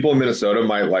people in Minnesota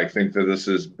might like think that this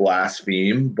is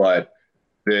blaspheme, but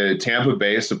the Tampa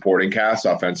Bay supporting cast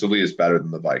offensively is better than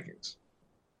the Vikings.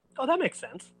 Oh, that makes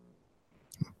sense.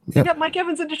 Yep. You got Mike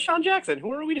Evans and Deshaun Jackson.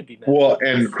 Who are we to be mad? Well,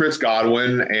 and Chris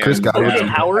Godwin and O.J.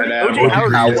 Howard. O.J.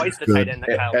 Howard is twice the tight end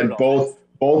that Kyle Rudolph is.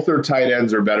 Both their tight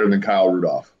ends are better than Kyle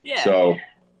Rudolph. Yeah. So.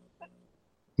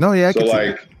 No, yeah.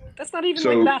 That's not even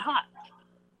like that hot.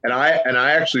 And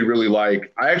I actually really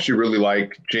like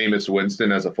Jameis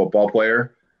Winston as a football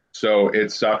player. So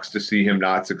it sucks to see him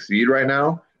not succeed right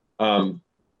now.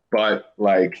 But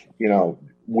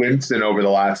Winston over the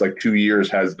last 2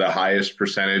 years has the highest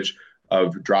percentage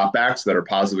of dropbacks that are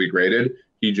positively graded.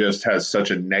 He just has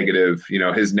such a negative,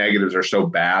 his negatives are so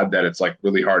bad that it's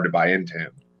really hard to buy into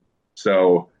him.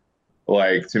 So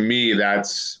to me,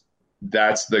 that's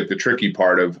the tricky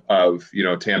part of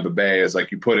Tampa Bay is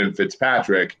you put in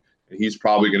Fitzpatrick and he's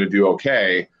probably going to do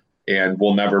okay. and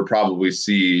we'll never probably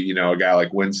see, a guy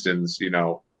like Winston's,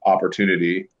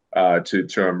 opportunity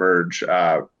to emerge,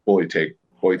 fully take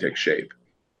shape.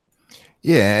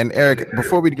 Yeah, and Eric,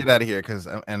 before we get out of here,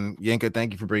 and Yenka,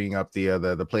 thank you for bringing up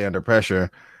the play under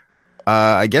pressure.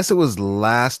 I guess it was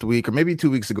last week or maybe 2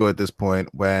 weeks ago at this point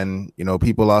when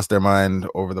people lost their mind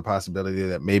over the possibility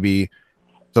that maybe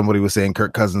somebody was saying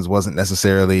Kirk Cousins wasn't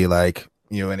necessarily like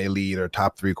an elite or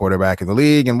top 3 quarterback in the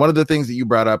league. And one of the things that you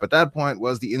brought up at that point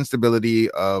was the instability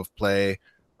of play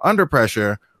under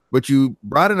pressure, but you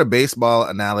brought in a baseball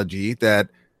analogy that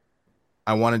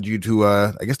I wanted you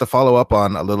to, to follow up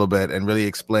on a little bit and really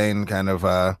explain kind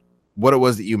of what it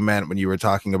was that you meant when you were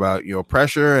talking about,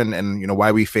 pressure and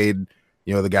why we fade,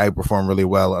 the guy who performed really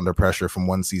well under pressure from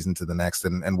one season to the next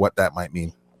and what that might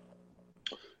mean.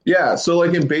 Yeah. So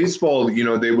like in baseball,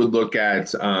 they would look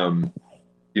at,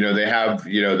 they have,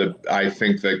 I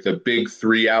think like the big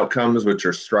 3 outcomes, which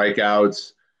are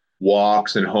strikeouts,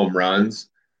 walks, and home runs.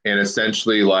 And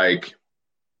essentially like,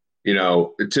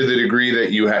 to the degree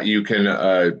that you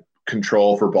can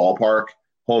control for ballpark,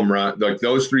 home run, like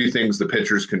those 3 things the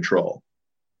pitchers control.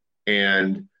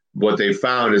 And what they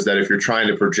found is that if you're trying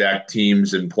to project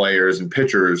teams and players and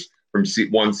pitchers from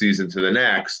one season to the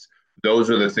next, those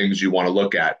are the things you want to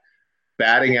look at.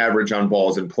 Batting average on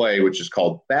balls in play, which is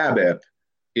called BABIP,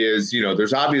 is,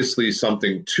 there's obviously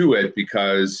something to it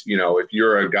because, if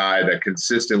you're a guy that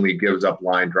consistently gives up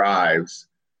line drives,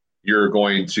 you're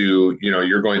going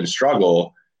to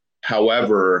struggle.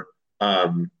 However,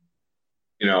 that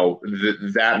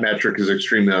metric is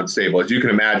extremely unstable. As you can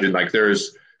imagine, like there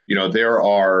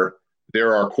are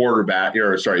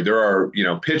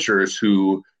pitchers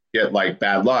who get like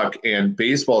bad luck, and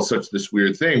baseball is such this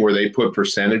weird thing where they put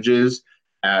percentages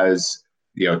as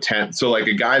 10. So like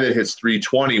a guy that hits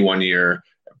 320 one year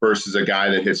versus a guy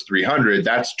that hits 300,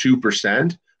 that's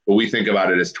 2%, but we think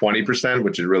about it as 20%,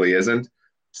 which it really isn't.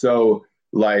 So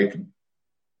like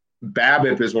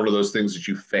BABIP is one of those things that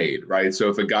you fade, right? So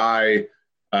if a guy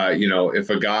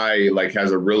like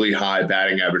has a really high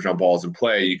batting average on balls in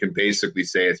play, you can basically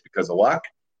say it's because of luck.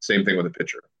 Same thing with a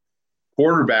pitcher.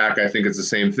 Quarterback, I think it's the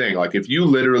same thing. Like if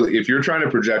you're trying to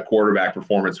project quarterback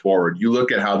performance forward, you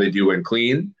look at how they do in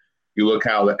clean, you look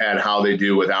at how they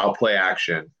do without play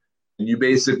action. And you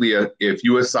basically, if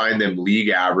you assign them league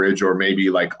average or maybe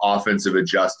like offensive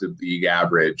adjusted league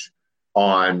average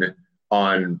on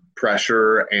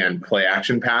pressure and play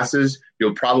action passes,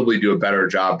 you'll probably do a better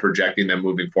job projecting them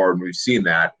moving forward. And we've seen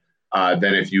that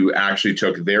than if you actually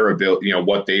took their ability,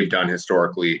 what they've done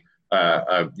historically,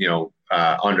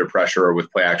 under pressure or with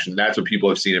play action. That's what people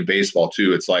have seen in baseball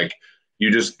too. It's like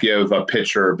you just give a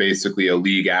pitcher basically a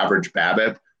league average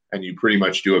BABIP, and you pretty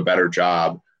much do a better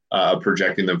job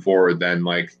projecting them forward than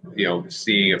like,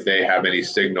 seeing if they have any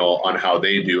signal on how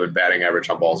they do in batting average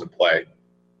on balls in play.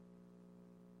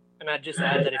 And I'd just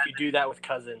add that if you do that with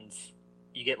Cousins,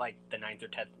 you get like the 9th or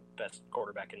 10th best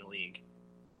quarterback in the league,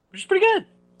 which is pretty good.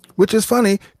 Which is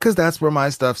funny because that's where my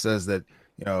stuff says that,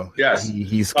 yes,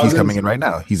 he's coming in right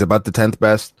now. He's about the 10th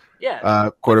best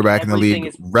quarterback in the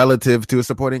league relative to a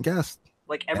supporting cast.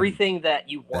 Like everything that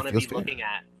you want to be looking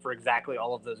at for exactly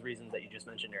all of those reasons that you just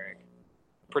mentioned, Eric,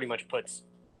 pretty much puts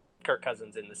Kirk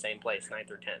Cousins in the same place, 9th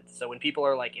or 10th. So when people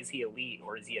are like, is he elite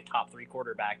or is he a top 3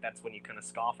 quarterback? That's when you kind of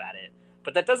scoff at it.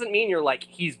 But that doesn't mean you're like,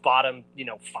 he's bottom,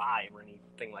 5 or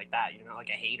anything like that. You're not like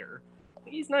a hater.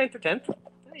 He's 9th or 10th.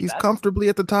 He's comfortably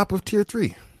at the top of tier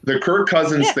 3. The Kirk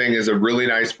Cousins thing is a really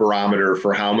nice barometer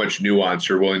for how much nuance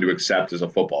you're willing to accept as a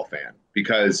football fan,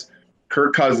 because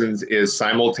Kirk Cousins is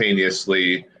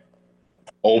simultaneously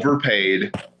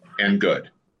overpaid and good.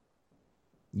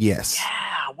 Yes.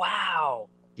 Yeah. Wow.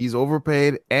 He's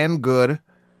overpaid and good,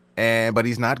 but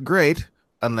he's not great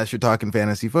unless you're talking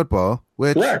fantasy football,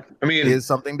 which is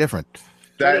something different.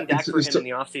 Trading Dak for him in the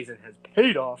offseason has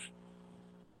paid off.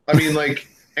 I mean, like,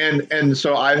 and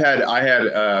so I had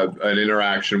an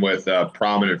interaction with a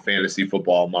prominent fantasy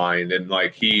football mind, and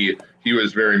like he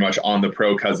was very much on the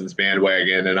pro Cousins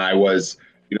bandwagon, and I was,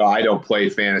 I don't play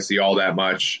fantasy all that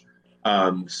much,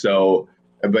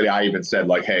 but I even said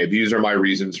like, hey, these are my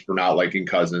reasons for not liking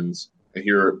Cousins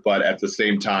here, but at the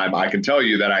same time, I can tell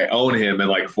you that I own him in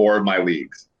like 4 of my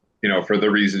leagues, for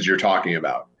the reasons you're talking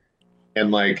about,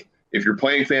 and like if you're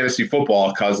playing fantasy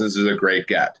football, Cousins is a great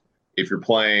get. If you're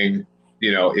playing,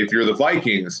 if you're the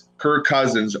Vikings, Kirk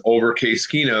Cousins over Case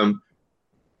Keenum,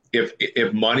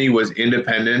 if money was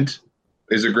independent,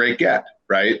 is a great get,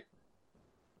 right?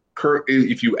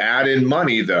 If you add in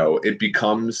money, though, it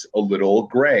becomes a little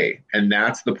gray, and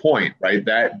that's the point, right?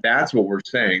 That's what we're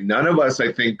saying. None of us,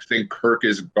 I think Kirk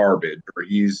is garbage or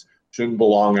he's shouldn't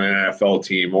belong on an NFL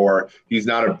team, or he's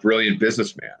not a brilliant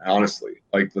businessman, honestly.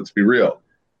 Like, let's be real.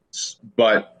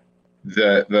 But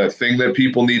the thing that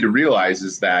people need to realize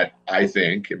is that I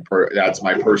think, and that's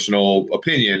my personal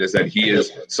opinion, is that he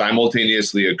is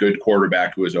simultaneously a good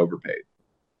quarterback who is overpaid.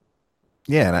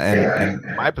 Yeah, and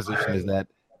my position is that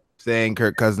saying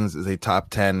Kirk Cousins is a top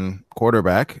 10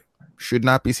 quarterback should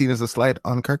not be seen as a slight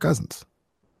on Kirk Cousins.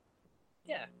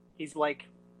 Yeah, he's like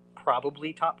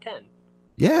probably top 10.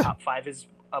 Yeah. Top 5 is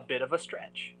a bit of a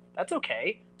stretch. That's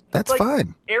okay. That's like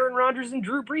fine. Aaron Rodgers and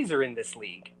Drew Brees are in this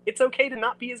league. It's okay to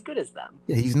not be as good as them.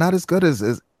 Yeah, he's not as good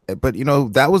as but you know,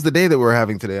 that was the day that we're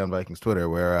having today on Vikings Twitter,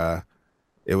 where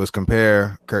it was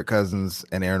compare Kirk Cousins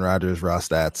and Aaron Rodgers raw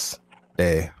stats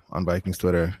day on Vikings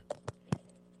Twitter.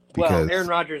 Well, Aaron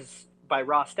Rodgers, by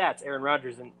raw stats, Aaron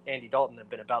Rodgers and Andy Dalton have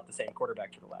been about the same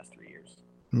quarterback for the last 3 years.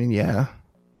 I mean, yeah,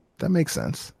 that makes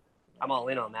sense. I'm all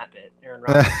in on that bit. Aaron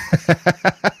Rodgers,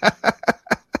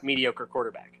 mediocre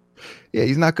quarterback. Yeah,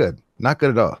 he's not good. Not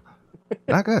good at all.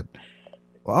 Not good.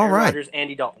 Well, all Aaron right. Rodgers,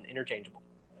 Andy Dalton, interchangeable.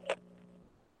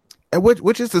 And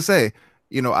which is to say,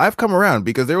 you know, I've come around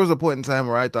because there was a point in time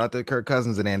where I thought that Kirk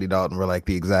Cousins and Andy Dalton were like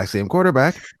the exact same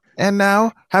quarterback. And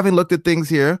now, having looked at things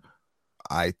here,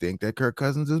 I think that Kirk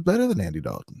Cousins is better than Andy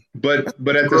Dalton. But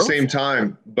at the same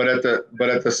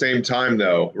time,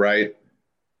 though, right?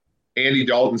 Andy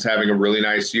Dalton's having a really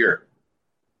nice year.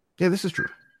 Yeah, this is true.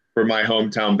 For my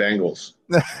hometown Bengals.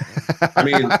 I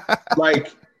mean,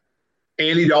 like,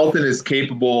 Andy Dalton is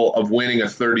capable of winning a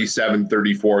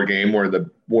 37-34 game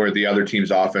where the other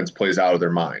team's offense plays out of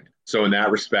their mind. So in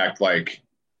that respect, like,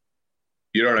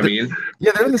 you know what I mean?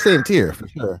 Yeah, they're in the same tier for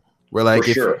sure. Where like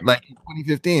sure. Like in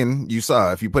 2015, you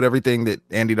saw if you put everything that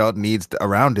Andy Dalton needs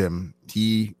around him,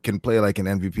 he can play like an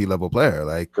MVP level player.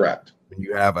 Like, correct. When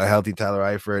you have a healthy Tyler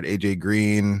Eifert, AJ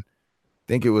Green, I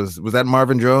think it was that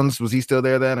Marvin Jones? Was he still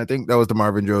there then? I think that was the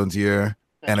Marvin Jones year.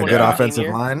 And a good offensive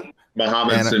line.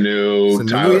 Mohamed Sanu,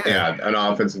 Tyler, an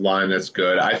offensive line that's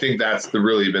good. I think that's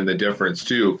really been the difference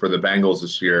too for the Bengals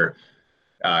this year.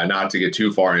 Not to get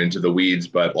too far into the weeds,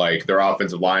 but like their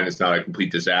offensive line is not a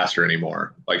complete disaster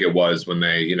anymore, like it was when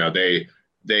they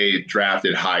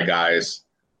drafted high guys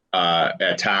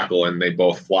at tackle and they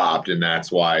both flopped, and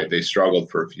that's why they struggled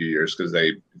for a few years because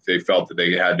they felt that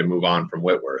they had to move on from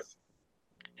Whitworth.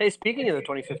 Hey, speaking of the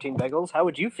 2015 Bengals, how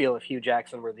would you feel if Hugh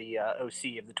Jackson were the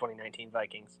OC of the 2019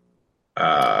 Vikings?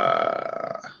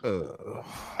 I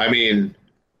mean,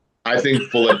 I think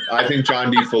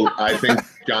John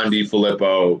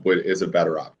DeFilippo is a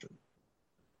better option.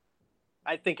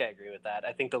 I think I agree with that.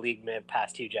 I think the league may have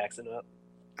passed Hugh Jackson up.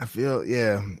 I feel,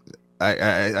 yeah.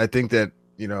 I think that,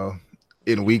 you know,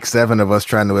 in week 7 of us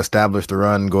trying to establish the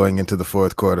run going into the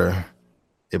fourth quarter,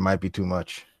 it might be too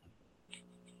much.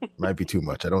 Might be too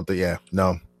much. I don't think,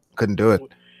 couldn't do it.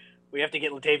 We have to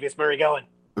get Latavius Murray going.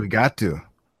 We got to.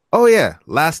 Oh, yeah.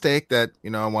 Last take that, you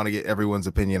know, I want to get everyone's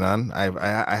opinion on.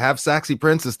 I have Saxy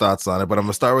Prince's thoughts on it, but I'm going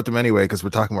to start with them anyway because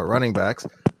we're talking about running backs.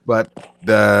 But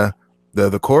the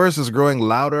chorus is growing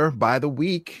louder by the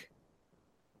week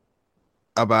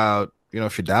about, you know,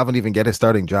 should Dalvin even get his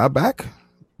starting job back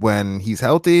when he's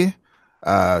healthy?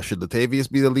 Should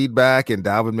Latavius be the lead back and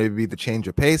Dalvin maybe be the change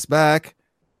of pace back?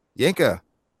 Yinka,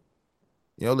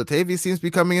 you know, Latavius seems to be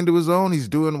coming into his own. He's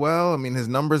doing well. I mean, his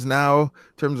numbers now, in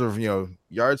terms of, you know,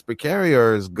 yards per carry,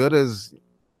 are as good as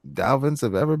Dalvin's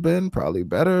have ever been. Probably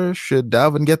better. Should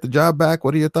Dalvin get the job back?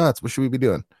 What are your thoughts? What should we be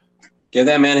doing? Give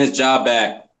that man his job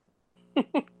back.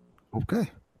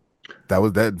 Okay. That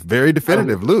was very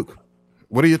definitive. Luke,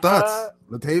 what are your thoughts?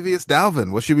 Latavius,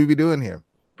 Dalvin, what should we be doing here?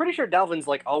 Pretty sure Dalvin's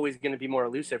like always going to be more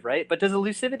elusive, right? But does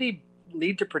elusivity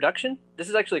lead to production? This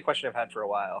is actually a question I've had for a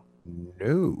while.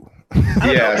 No.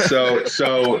 Yeah,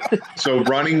 so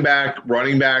running back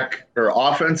or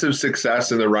offensive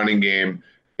success in the running game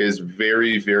is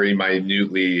very, very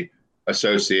minutely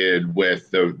associated with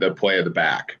the play of the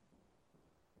back.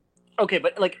 Okay,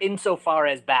 but like insofar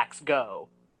as backs go,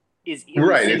 is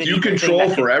right. If you control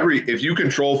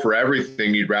for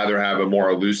everything, you'd rather have a more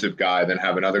elusive guy than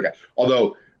have another guy.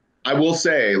 Although I will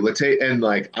say, I'm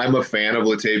a fan of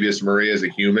Latavius Murray as a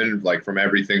human, like from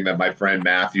everything that my friend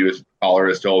Matthew Caller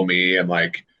has told me, and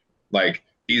like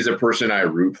he's a person I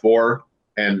root for,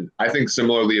 and I think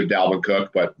similarly of Dalvin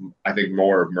Cook, but I think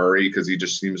more of Murray because he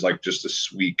just seems like just a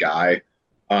sweet guy.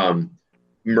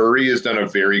 Murray has done a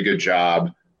very good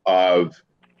job of,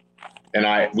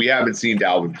 and we haven't seen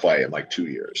Dalvin play in like 2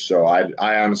 years, so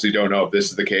I honestly don't know if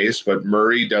this is the case, but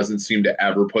Murray doesn't seem to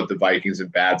ever put the Vikings in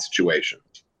bad situations.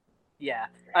 Yeah,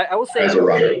 I will say as a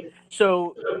runner.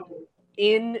 So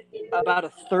in about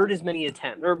a third as many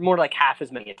attempts, or more like half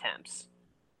as many attempts,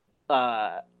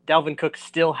 Dalvin Cook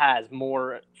still has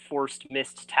more forced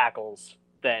missed tackles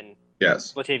than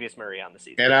Yes. Latavius Murray on the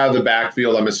season. And out of the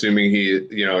backfield, I'm assuming he,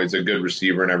 is a good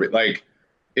receiver and everything. Like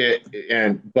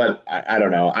but I don't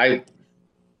know.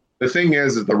 The thing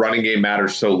is the running game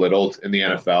matters so little in the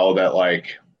NFL that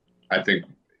I think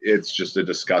it's just a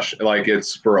discussion.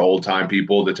 It's for old time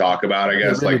people to talk about, I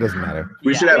guess. It really doesn't matter.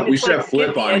 We should have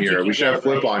Flip on here. We should have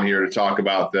Flip on here to talk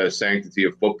about the sanctity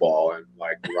of football and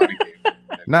the running game.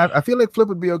 Nah, I feel like Flip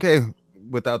would be okay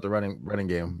without the running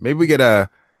game. Maybe we get I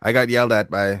got yelled at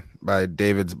by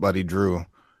David's buddy Drew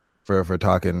for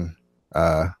talking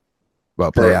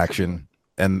about play action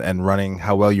and running,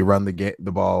 how well you run the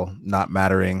ball not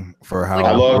mattering for how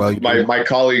I love well you my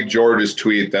colleague George's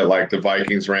tweet that the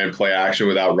Vikings ran play action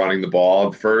without running the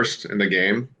ball first in the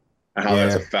game and how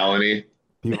that's a felony.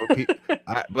 And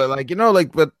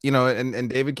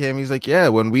David came, he's like, yeah,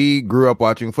 when we grew up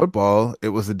watching football, it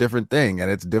was a different thing and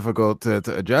it's difficult to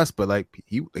adjust. But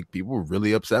people were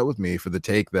really upset with me for the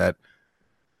take that,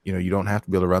 you don't have to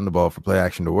be able to run the ball for play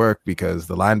action to work because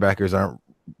the linebackers aren't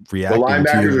reacting. The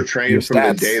linebackers are trained from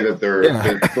stats. the day that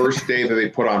the first day that they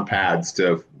put on pads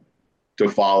to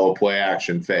follow play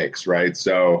action fakes, right?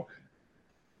 So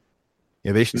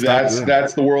yeah, they should.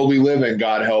 That's the world we live in.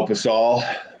 God help us all.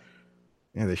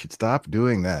 Yeah, they should stop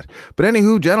doing that. But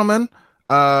anywho, gentlemen,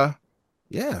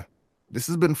 this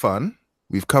has been fun.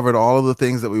 We've covered all of the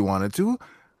things that we wanted to.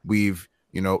 We've,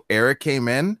 Eric came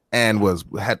in and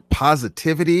had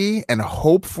positivity and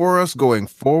hope for us going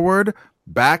forward,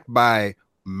 backed by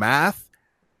math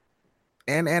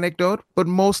and anecdote, but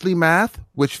mostly math,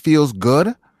 which feels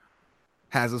good.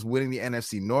 Has us winning the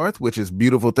NFC North, which is a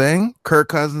beautiful thing. Kirk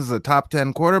Cousins is a top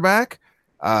 10 quarterback.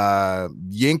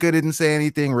 Yinka didn't say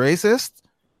anything racist.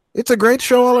 It's a great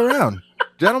show all around,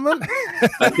 gentlemen.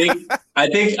 I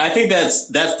think that's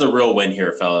the real win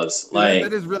here, fellas.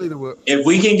 That is really the win. If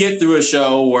we can get through a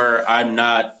show where I'm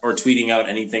not or tweeting out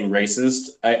anything racist,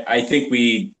 I think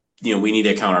we need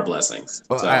to count our blessings.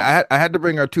 Well, so. I had to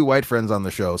bring our two white friends on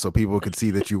the show so people could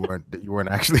see that you weren't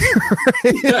actually.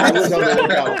 I was on the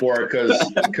lookout for it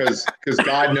because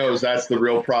God knows that's the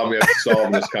real problem we have to solve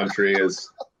in this country is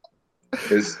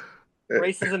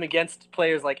racism against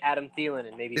players like Adam Thielen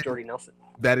and maybe Jordy Nelson.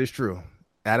 That is true.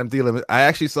 Adam Thielen. I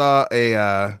actually saw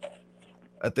a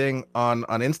thing on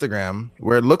Instagram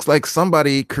where it looks like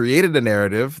somebody created a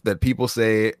narrative that people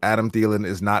say Adam Thielen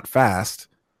is not fast,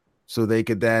 so they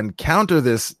could then counter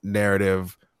this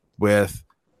narrative with,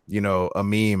 a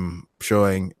meme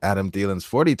showing Adam Thielen's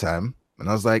 40 time. And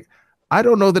I was like, I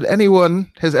don't know that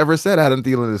anyone has ever said Adam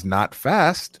Thielen is not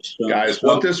fast. Guys,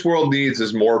 what this world needs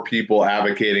is more people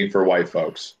advocating for white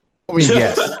folks. I mean,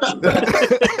 yes.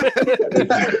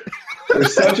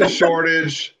 There's such a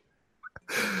shortage.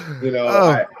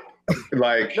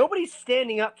 Nobody's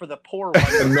standing up for the poor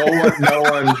one. No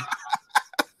one.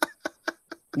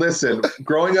 Listen,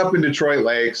 growing up in Detroit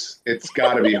Lakes, it's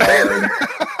got to be hard.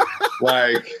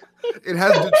 It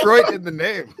has Detroit in the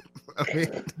name. I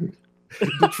mean,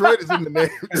 Detroit is in the name,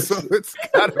 so it's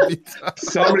gotta be tough.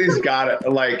 Somebody's got it.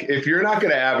 If you're not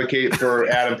going to advocate for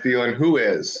Adam Thielen, who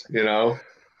is?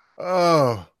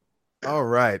 Oh, all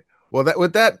right. Well,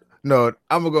 with that note,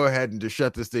 I'm gonna go ahead and just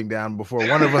shut this thing down before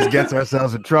one of us gets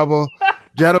ourselves in trouble.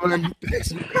 Gentlemen,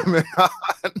 thanks for coming on.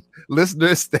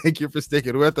 Listeners, thank you for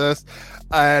sticking with us,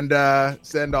 and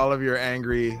send all of your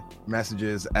angry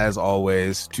messages as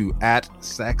always to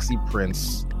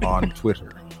 @SaxyPrince on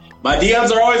Twitter. My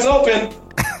DMs are always open.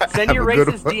 Send your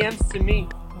racist DMs to me.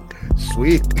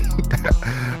 Sweet.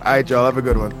 All right, y'all. Have a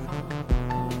good one.